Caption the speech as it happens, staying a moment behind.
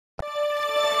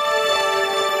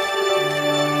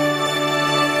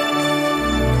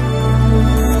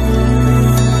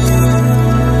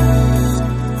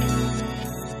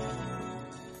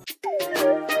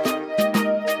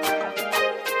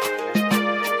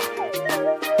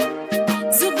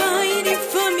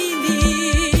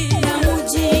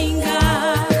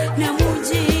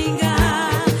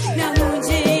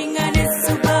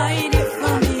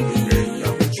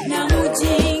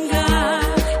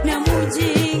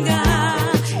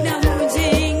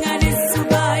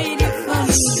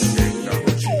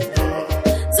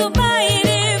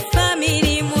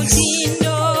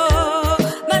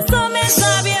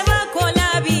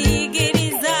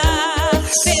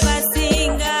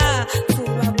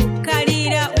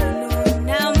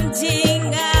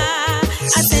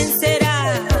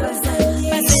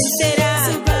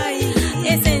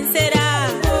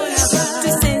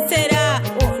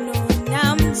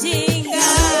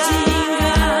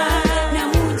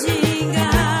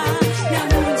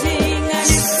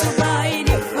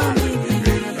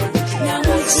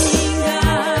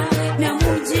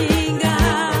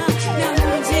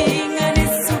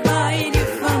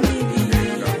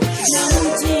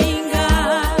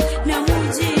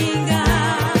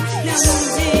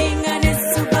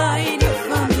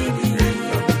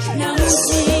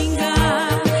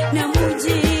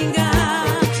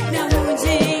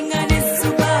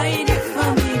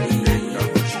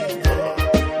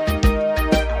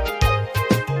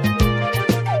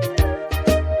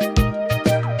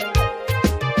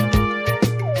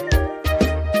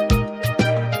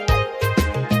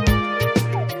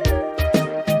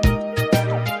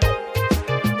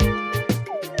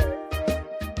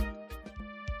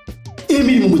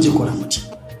emirimu mugikola muti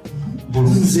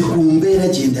nze ku mbeera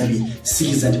gye ndabye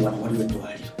siriza nti wano waliwo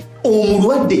eddwaliro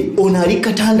omulwadde ono ali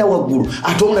katanda waggulu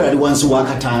ate omulala ali wansi wa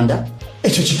katanda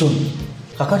ekyo kitono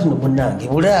kakati no munnange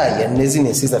bulaaya ne zino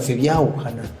ensi zaffe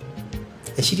byawukana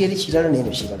ekiri eri kirala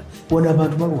n'eno kirala wano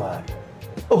abantu balwala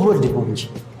obulwadde bungi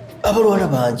abalwala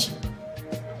bangi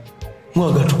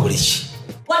mwagala tukole ki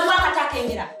waliwo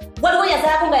akatakengera waliwo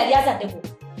yazaako nga yali azaddeko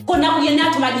konna ku yenna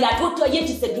atumalira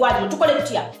yetise eddwaliro tukole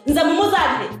tutya nze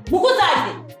mumuzaalire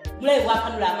mukuzaalire mulabe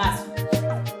bwakanula amaaso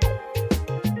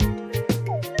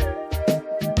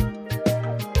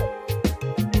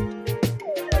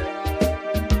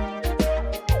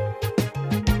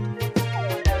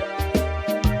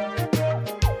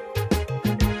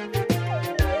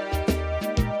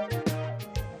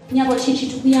nyabo kiki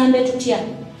tukuyambe tutya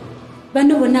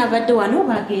bano bonna abadde wano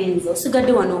bagenze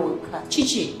osigadde wano wekka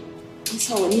kiki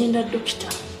nsawo ninda dokita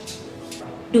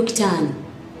dokitani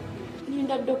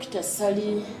ninda dokita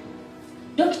Sali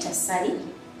dokita Sali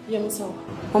ye musawo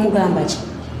omugamba ki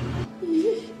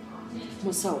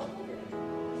musawo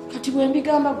kati bwe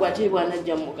mbigamba gwate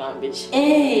bwanajja mugambe ki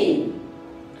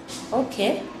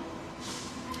okay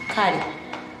kale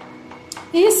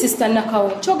iyi sister Nakawo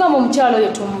kyogamba omukyalo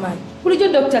oyo tumumanyi bulijjo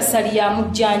Dr. Sali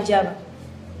yamujjanjaba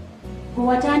bwe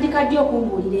watandika ddi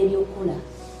okumbuulira ebyokola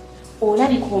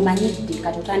olabika omanyidde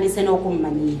kati otandise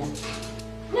n'okumumanyira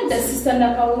nedda sister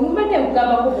Nakawo mbadde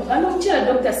mugambako buganda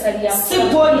omukyala Dr. Sali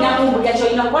sikwolina kumbulira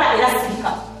kyolina kukola era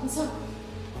sirika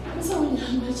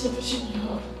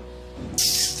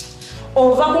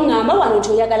ova kuŋŋamba wano nti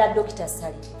oyagala Dr.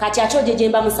 Sali kati ate oje gye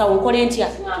mba musawo nkole ntya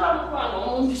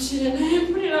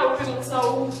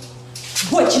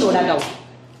gwe kino olagawo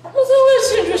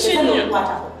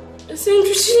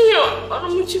ekintu kinyo ono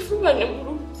mukifuba ne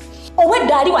bulu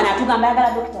obwedda ali wano atugamba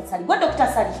ayagala Dr. Sali gwe Dr.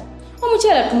 Sali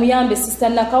omukyala tumuyambe sister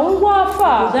Nakawo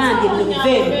ngwafa ogambye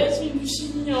muveeru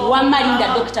wammalinda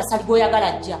Dr. Sali gweoyagala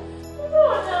ajja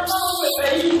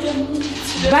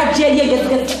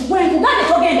bajjeryegezigezi bwenkugande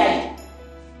togendayo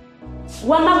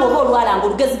wamma bwoba olwalanga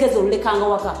olugezigezi olulekanga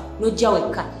waka nojja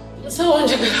wekka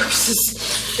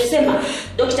esema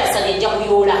Dr. Sali ejja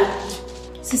kuyoola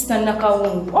sister Nakawo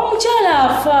omukyala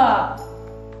afa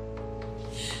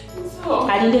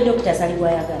alinde Dr. Sali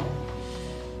gwayagala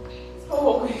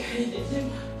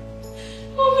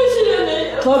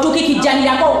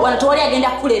totukikijjanirako wano tewali agenda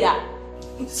kukulera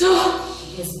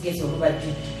gezigezi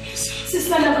olubajjudde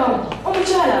sister Nakawo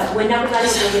omukyala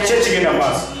kyekigenda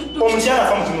maaso omukyala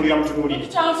afa mutunulira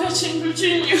kyanfe ekintu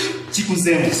kinyo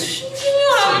kikuzeemu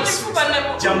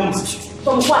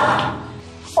omukwala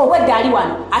obwedda ali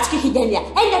wano atukikijjanira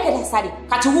endeketa Sali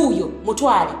kati wuuyo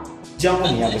mutwale jangu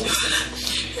muyambe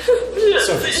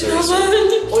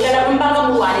olala kumbanga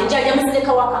muwale njaja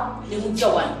muzireka waka ne mujja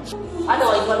wano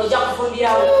otherwise wano ojja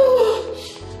kufundirawo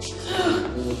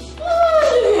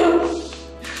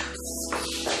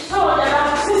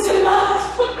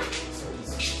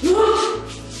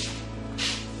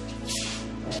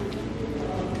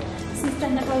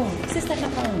Sister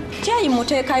Nakawo kyayi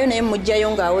muteekayo naye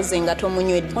mujjayo ng'awoze nga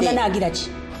tomunywedde onanaagira ki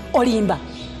olimba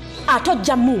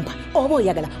atojja mumba oba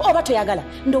oyagala oba toyagala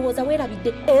ndowooza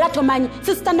weerabidde era tomanyi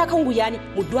sister Nakawo yani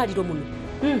mu ddwaliro muno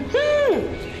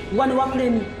wano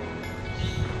wamulemi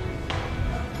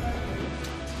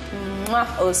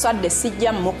oswadde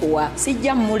sijja mmukuwa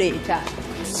sijja mmuleeta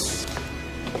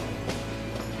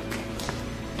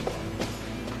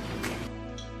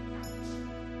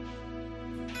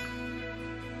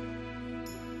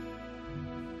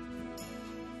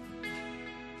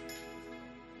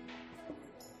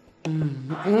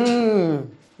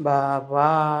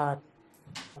Baba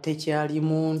tekyali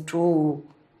muntu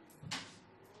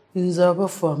nze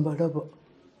abafa mbalaba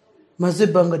maze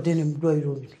ebbanga ddene mu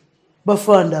ddwaliro lino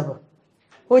bafa ndaba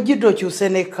ojjidde okyuse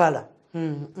ne kala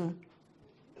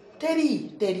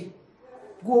teri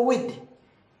gwowedde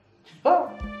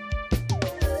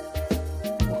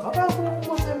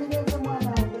okabakukumosa mirembe mwana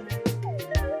wange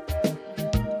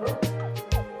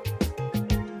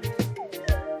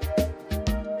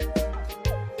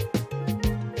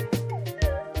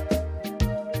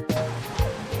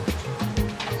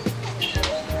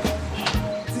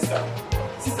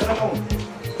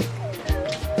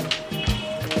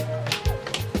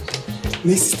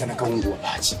ne sister Nakawo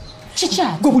wabaki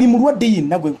kikyali gwe buli mulwadde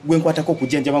yenna gwe nkwatako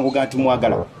okujjanjaba ngoga nti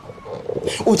mwagala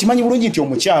okimanyi bulungi nti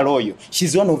omukyalo oyo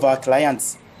she's one of our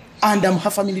clients and I'm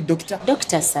her family doctor.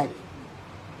 Dr. Sali,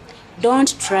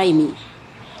 don't try me.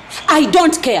 I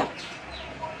don't care.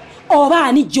 Oba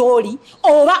ani joli,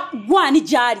 oba gwani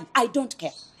jali, I don't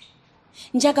care.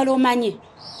 Njagala omanye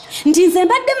nti nze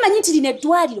mbadde mmanyi nti lino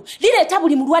eddwaliro lireeta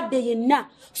buli mulwadde yenna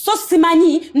so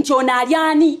simanyi nti ono ali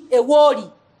ani ewooli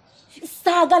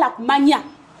saagala kumanya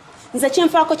nze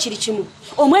kyenfaako kiri kimu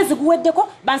omwezi guweddeko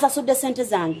bansasudde ssente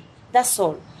zange that's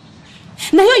all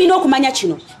naye olina okumanya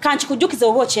kino kankikujjukize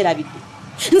oba okyerabidde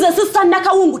nze sista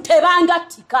Nakawungu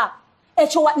tebangattika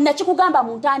ekyo nakikugamba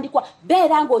mu ntandikwa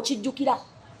beera ng'okijjukira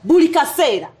buli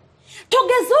kaseera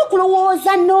togeza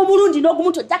okulowooza n'omulundi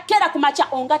n'ogumu tojja kukeera ku makya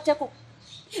ongatteko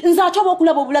nze ate oba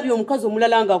okulaba obulabi omukazi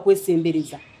omulala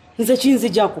ng'akwesembereza nze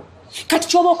kinzijako kati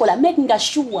kyoba okola making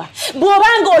sure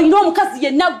bw'obanga olina omukazi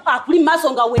yenna akuli mu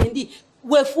maaso nga wendi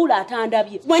weefuula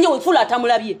atandabye mwenye weefuula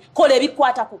atamulabye kola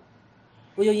ebikwatako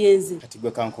oyo yenze kati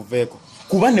gwe kankuveeko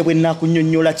kuba ne bwe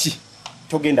nnakunnyonnyola ki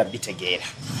togenda bitegeera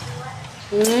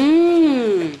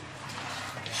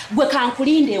gwe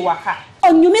kankulinda ewaka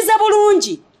onnyumize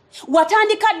bulungi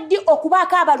watandika ddi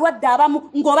okubaako abalwadde abamu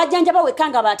ng'obajjanjaba wekka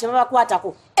nga baate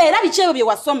babakwatako era biki ebyo bye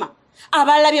wasoma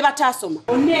abalala bye bataasoma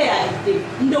onneeradde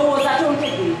ndowooza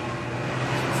tontegere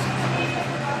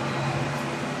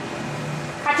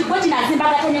kati gwe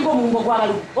kinazimbagatanye ng'omuwungo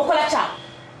gw'abalugu okola kyako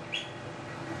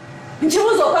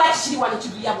nkibuuza okola kikiri wano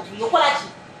kibuya bubuya okola ki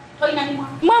tolina mimwa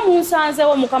mwe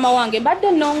munsanzeewo mukama wange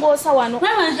mbadde nnongoosa wano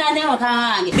mwemansanzeewo mukama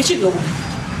wange biki byobu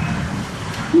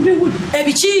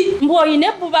ebiki mbu olina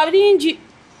ebbuba lingi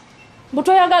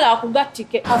butoyagala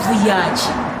akugattike avuyaki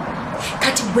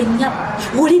kati gwe nnyabo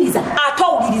wuliriza ate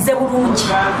owulirize bulungi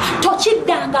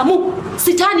tokiddangamu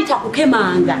sitaani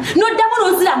takukemanga noddamu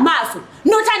nonzira mu maaso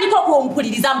notandika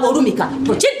okumpuliriza ng'olumika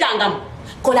tokiddangamu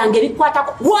kolanga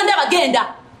ebikwatako wonda bagenda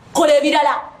kola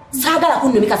ebirala saagala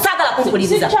kunnumika saagala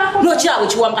kumpuliriza nokirabwe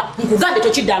kiwamuka nkugambe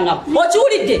tokiddangamu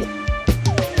okiwulidde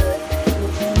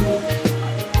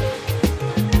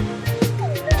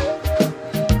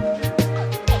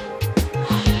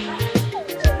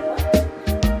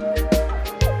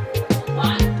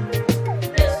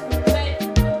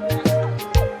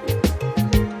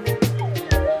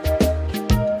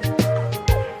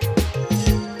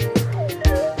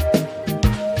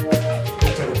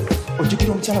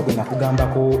omukyala gwe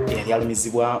nakugambako eyali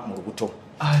alumizibwa mu lubuto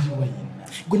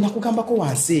gwe nakugambako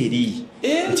wansi eri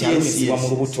nti alumizibwa mu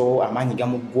lubuto amaanyi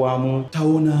gamuggwamu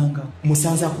tawonanga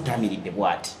musanze akutaamiridde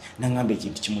bw'ati naŋŋamba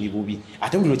ekintu kimuli bubi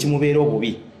ate buli lwekimubeera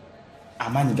obubi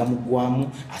amaanyi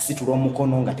gamuggwamu asitula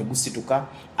omukono nga tegusituka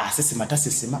asesema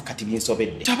tasesema kati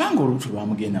byensobedde tabanga olubuto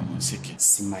lwamugenda mu nseke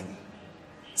simanyi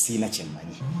siina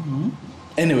kyemmanyi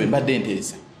anyway mbadde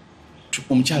nteesa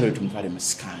omukyalo we tumutwale mu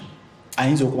sikaani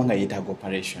ayinza okuba nga yeetaaga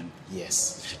operation yes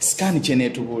sikaani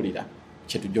kyeneetubuulira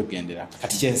kyetujja okugenderako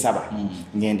kati kyensaba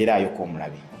ngenderayoko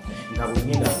omulabe nga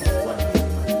bwegenda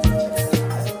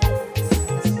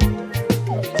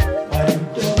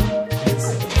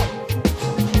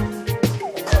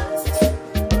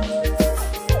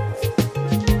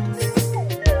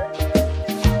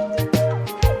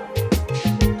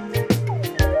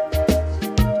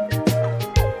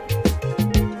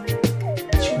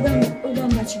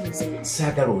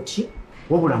saagala oti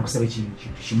wabula nkusaba kintu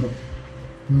kimu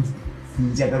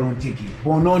njagala ontegeera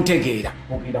bw'onontegeera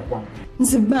ogenda kwangu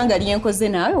nze bbanga lyenkoze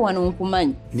naawe wano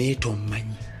nkumanyi naye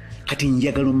tommanyi kati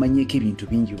njagala ommanyeeko ebintu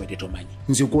bingi wadde tomanyi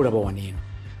nze gwolaba wano eno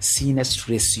siina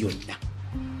stress yonna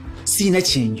siina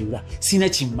kyenjula siina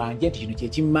kimmanja nti kino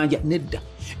kyekimmanja nedda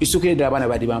esukira ddala abaana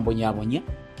badde bambonyaabonya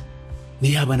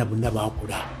naye abaana bonna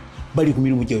baakula bali ku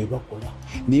mirimu gyabwe bakola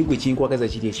naye gwe kinkwagaza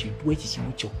kiri ekintu eki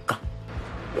kimu kyokka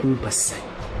kumpa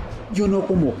ssanyu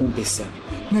yonookoma okumpa essanyu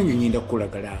nange ngenda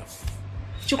kukolagala afu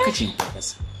kyokka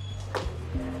kinkwagaza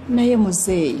naye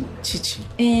muzeeyi kiki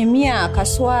emyaka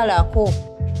swalako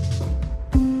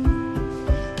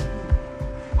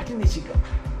ate nekiga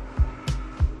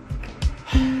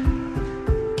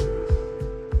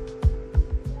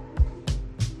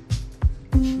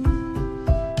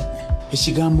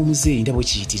ekigambo muzeeyi ndabwe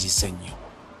kiyitiriza nnyo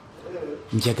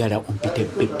njagala ompite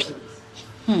bebi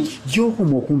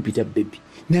gyokoma okumpita bebi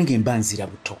nange mba nzira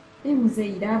buto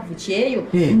muzeeyi laavu kyeyo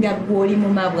nga gwoli mu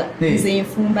mabwa nze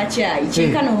nfumba kyayi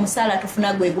kyenkana omusaala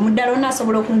tufuna gwegu muddala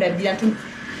onaasobola okundabbira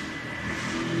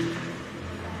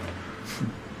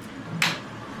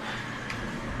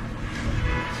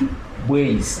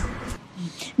bweyisa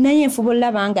naye nfuba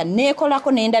olaba nga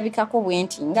neekolako nendabikako bwe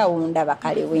nti nga wundaba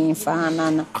kale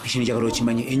wenfaanana akakino njagala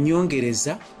okimanye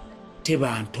ennyongereza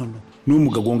teba ntono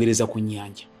n'omugga gwongereza ku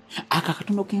nnyanja aka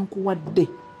katono kenkuwadde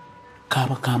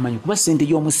kaba kamanyi kuba ssente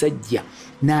y'omusajja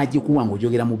n'agikuwa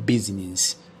ng'ogyogera mu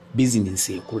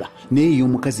bizinensi ekula naye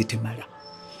ey'omukazi temala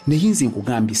naye nze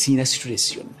nkugambye siina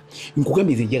stress yonna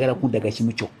nkugambye nze njagala kundaga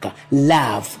kimu kyokka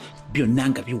love byonna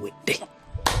nga biwedde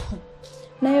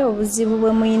naye obuzibu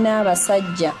bwe muyina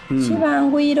abasajja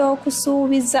kibanguyira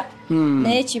okusuubiza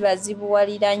naye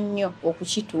kibazibuwalira nnyo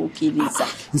okukituukiriza.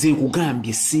 Nze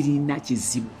nkugambye sirina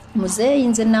kizibu. Muzeeyi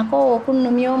nze nakoowa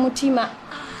okunnumya omutima.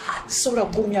 Sobola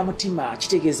kugumya mutima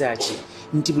kitegeeza ki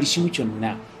nti buli kimu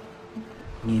kyonna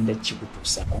ngenda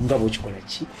kikutuusako nga bw'okikola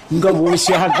ki nga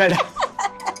bw'okyagala.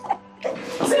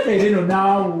 Semeera eno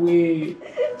naawe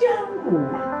jangu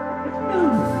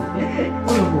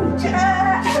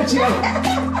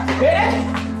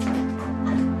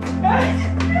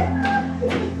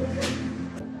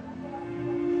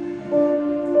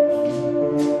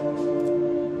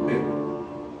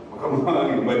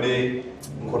mbadde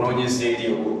nkunoonyeza eri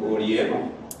oli eno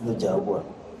nojangwa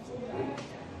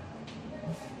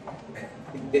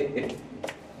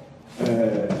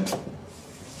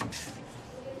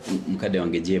mukadde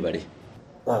wange gyebale.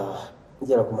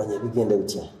 njala kumanya ebigenda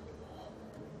bitya.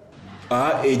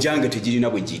 Ejange tegirina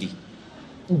bwe giri,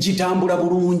 gitambula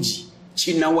bulungi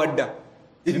kinawadda,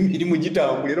 emirimu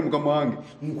gitambula. Era mukama wange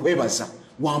nkwebaza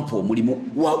wampa omulimu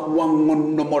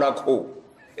waŋŋonnomolako.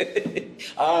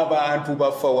 Abantu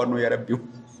bafa wano yarabbi,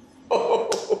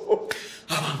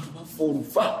 abantu bafa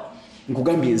olufa.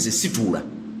 Nkugambye nze situula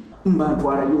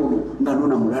mbantwalayo ono nga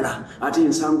nona mulala, ate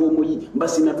ensanga omuyi mba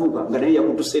sinatuuka nga naye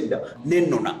yakutusedda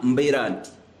nenona mbeera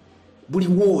nti buli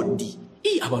woodi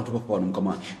abantu bafa wano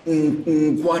mukama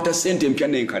nkwata sente empya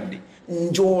n'enkadde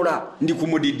njoola ndi ku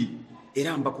mudidi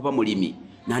era mbakuba mulimi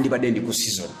nandibadde ndi ku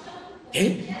season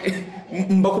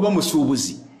mbakuba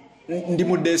musuubuzi ndi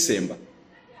mu Desemba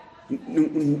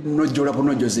nojjola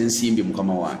bunojoza ensimbi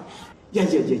mukama wange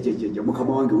jajajajaja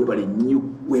mukama wange webale nnyo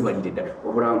webalire ddala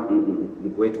wabula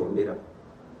nkwetondera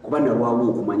kuba nalwawo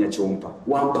okumanya kyompa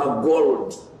wampa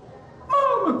gold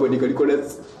mama gwe nikalikola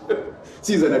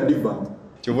siiza na divamu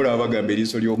kyobula abagamba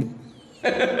eriiso ly'omu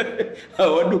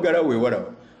awaddugala we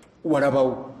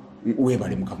walabawo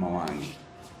webale mukama wange.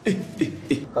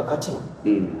 Kakati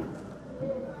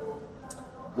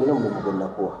nina omulimu gwe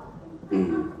nakuwa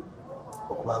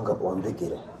okubanga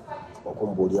ondegera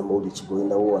okumbuulira amawulire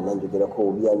kigolinawo wananjogerako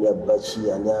obi ani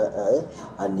abaki ani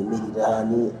animirira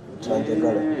ani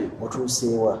tanjagala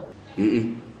otuuseewa.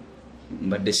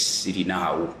 Mbadde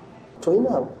sirinaawo.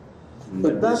 Tolinaawo?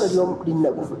 Ebbanga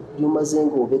lyomaze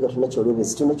ng'obeega tolina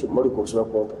kyolobezi tolina kyomulika okusobola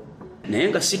kumpa. Naye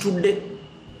nga situdde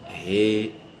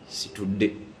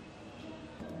situdde.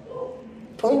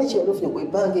 Tolina kyolofe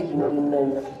ebbanga erino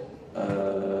lyonna.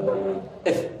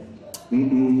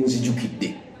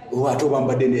 Nzijukidde ate oba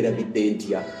mbadde neerabidde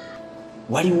ntya.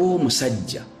 Waliwo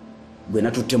omusajja gwe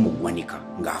natutte mu ggwanika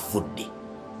ng'afudde,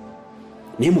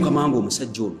 naye mukama wange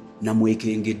omusajja ono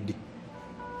namwekengedde.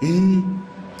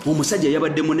 Omusajja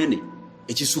yabadde munene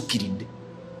ekisukkiridde.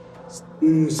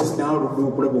 Sinaaludde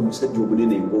okulaba omusajja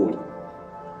omunene ng'oli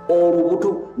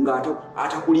olubuto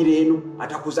ng'atakulira eno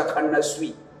atakuza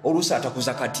kannaswi oluusi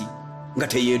atakuza kati nga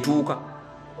teyeetuuka,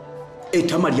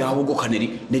 ettama lyawogoka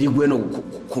ne ligwa eno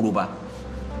ku luba.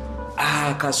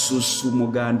 Akasusu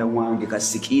muganda wange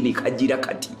kasikiini kagira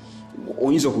kati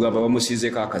oyinza okugamba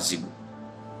bamusiizeeko akazigo.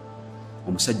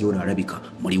 Omusajja ono alabika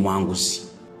muli wanguzi.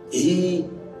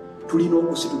 Tulina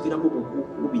okusitukiramu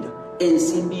okukubira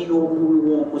ensimbi y'omuli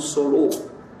w'omusolo,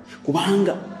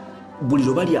 kubanga buli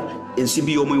lwe balya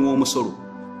ensimbi y'omuli w'omusolo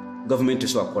gavumenti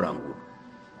esobola kukola ngulo,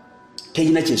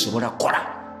 terina kyesobola kukola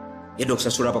yadde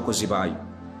okusasula abakozi baayo.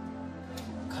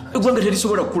 Eggwanga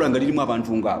terisobola kukula nga lirimu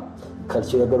abantu ng'abo. Kale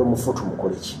kyoyagala omufuutu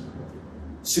mukole ki?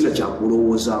 Sina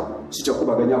kyakulowoozaako,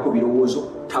 sikyakubaganyako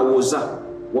birowoozo, tawoza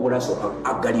wabula asooka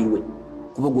aggalirwe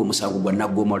kuba gwe omusango gwa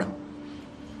naggomola.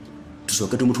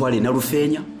 Tusooke tumutwale e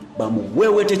Nalufeenya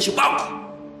bamuweewete kibabu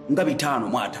nga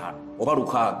 505 oba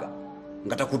 600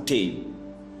 nga takutteeyo.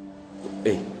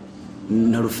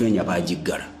 Nalufeenya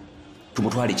baagiggala,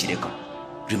 tumutwale Kireka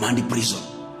remand prison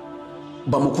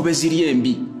bamukube ziri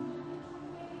embi,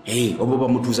 oba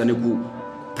bamutuuza ne ku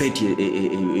plate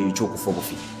ekyokufa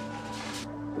obufi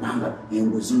kubanga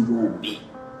enguzi njombi.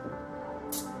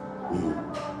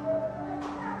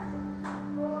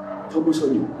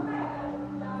 Tomusonyiwa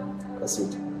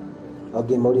Kasita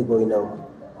age mawulire golinawo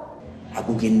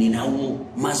ago ge nninawo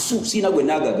masu siina gwe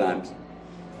naagagambye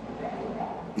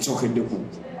nsookedde ku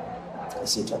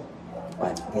Kasita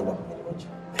genda kumirimu kyo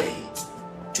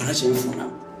kyonna kyenfuna.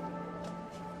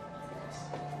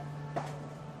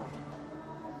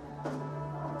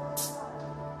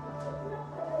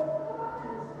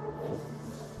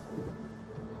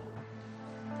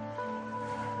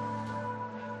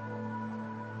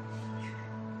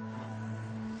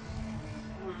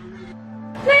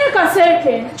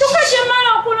 Kaseke kyokka kyemala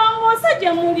okulongoosa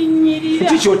gye mulinnyirira.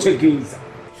 Kiki kyotegeeza?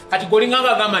 Kati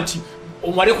golinganga agamba nti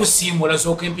omale kusiimula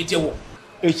sooka empitewo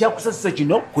ekyakusasisa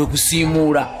kino kwe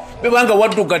kusiimuula bebanga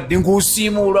waddugadde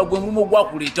ng'osiimuula gwe mulimu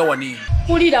gwakuleeta waneeno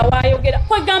pulira waayogera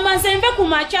kwegamba nze nve ku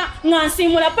makya nga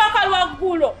nsiimula paka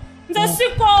lwaggulo nze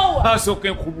sikoowa asooka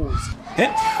enkubuuza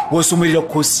w'osomerera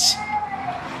kosi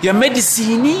ya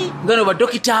medisini nga no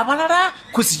badokita abalala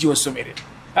kosi gy'osomerera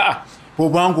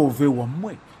obanga ove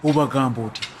wammwe obagamba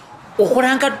oti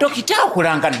okolanga dokita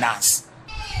okolanga nansi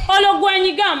olwo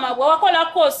gwanyiga amabwa wakola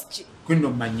kosi ki kwino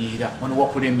manyiira wano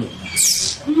wakulemye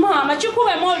maama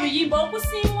kikubemu oluyimba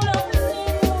okusiimula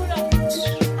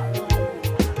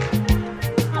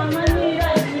amanyiira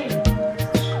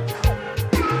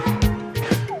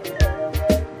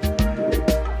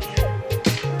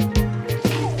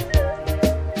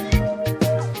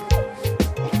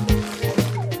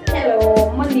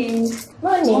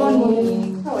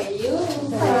Morning. How are you?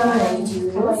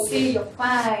 Fine. I see you're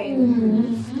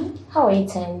fine. How are you,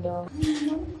 Tendo?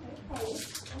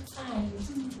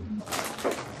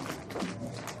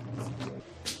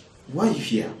 Why are you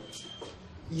here?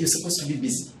 You're supposed to be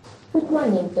busy. Good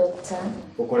morning, Doctor.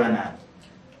 Okola nani?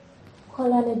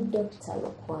 Kolane Doctor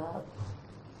Lokwab.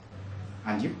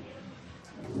 And you?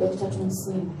 Dr.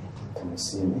 Tumsini.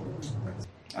 Tumsini.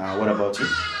 What about you?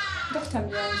 Dr.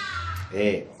 Miyanja.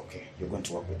 Hey, okay, you're going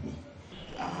to work with me.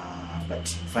 But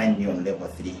find me on level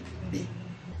 3B.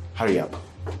 Hurry up.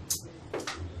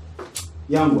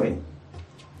 Young boy.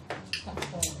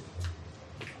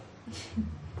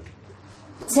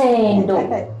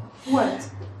 Tendo. What?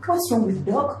 What's wrong with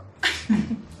Doc?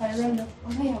 I don't know.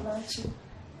 Why about you?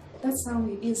 That's how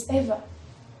he is ever.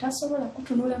 Tasobola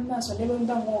kutunula maaso ne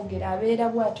bwemba mwogera abeera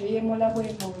bw'atyo yeemola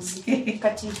bwemoozi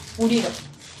kati pulira.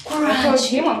 I told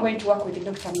him I'm going to work with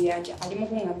Dr. Miyanja. Alimu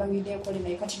kungamba ngide nkole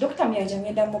naye kati Dr. Miyanja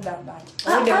ngenda mugamba nti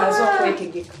awudde maze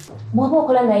okwetegeka. Bw'oba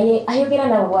okola naye ayogera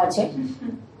nawe bw'atyo?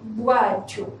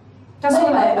 Bw'atyo.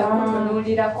 Tasobola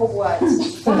kutunulirako bw'atyo.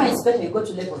 Mama is better you go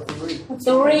to level 3.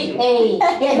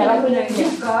 3A. Genda bakulinze.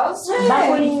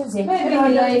 Bakulinze. Maybe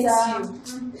he likes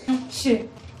you. She.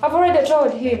 I've already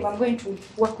told him I'm going to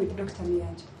work with Dr.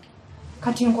 Miyanja.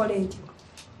 Kati nkole nti.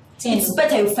 It's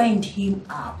better you find him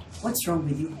out. What's wrong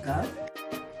with you, girl?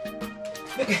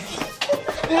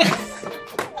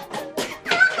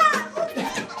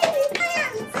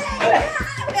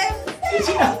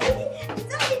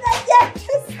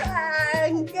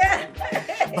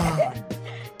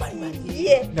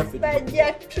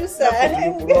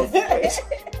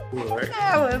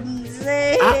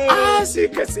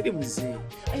 sirika siri muzee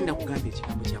alina kugamba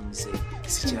ekigambo kya muzee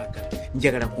sikyagala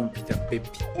njagala kumpita bebi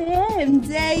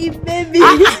Mzee baby.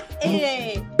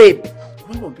 bebi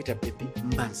kubanga ompita bebi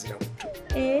mba nzira buto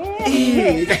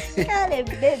Kale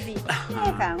baby.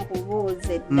 Eka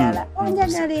nkubuuze ddala.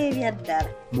 Onjagala ebya ddala.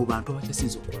 mu bantu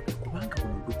abakyasinza okulabira kubanga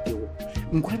bunduddewo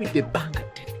nkulabidde ebbanga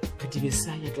ddene kati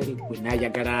besaayagale gwe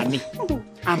naayagala ani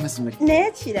amazima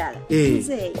N'ekirala.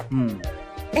 Mzee.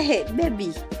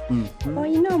 Baby.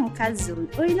 Oyina omukazi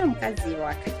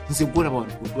waka. nze gwolaba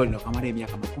wano ku ddwaliro akamala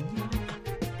emyaka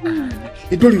 40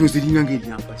 eddwaliro ziringa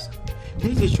ng'eryampasa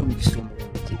naye ekyomukisa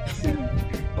omulungi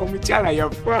omukyala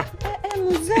yafa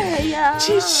Muzeeya.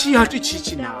 kiki ate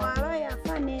kiki naawe Waba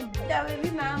yafa nedda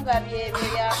bebimanga byebyo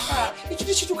yafa. ekyo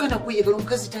tekituukana kweyagala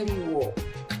omukazi taliiwo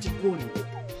kati gwoliwo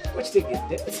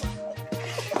okitegedde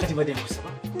kati badde nkusaba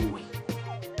we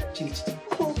kiri kiti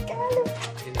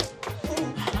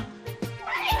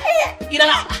ira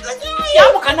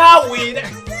yamuka naawe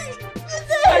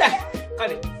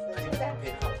kale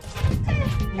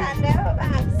Kandeo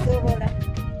bakusobola.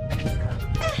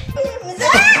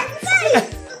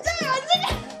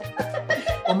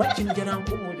 omakino jala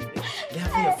nkubuulire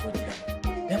yafu yafuira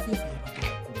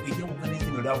kubwira omwana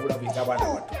ezino labulabita abaana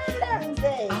bato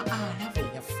lava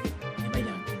eyaffe eba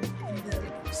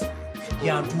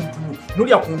yantuntunu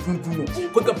nolya ku ntuntunu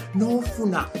kwegamba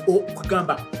n'ofuna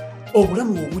kwegamba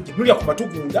obulamu obujja nolya ku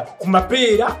matugunda ku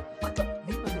mapeera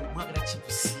naye omwagala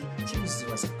kibuzi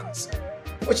wazakansa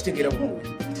okitegeera bulungi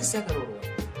nti saagala olwa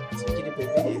zikiri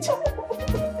bebireti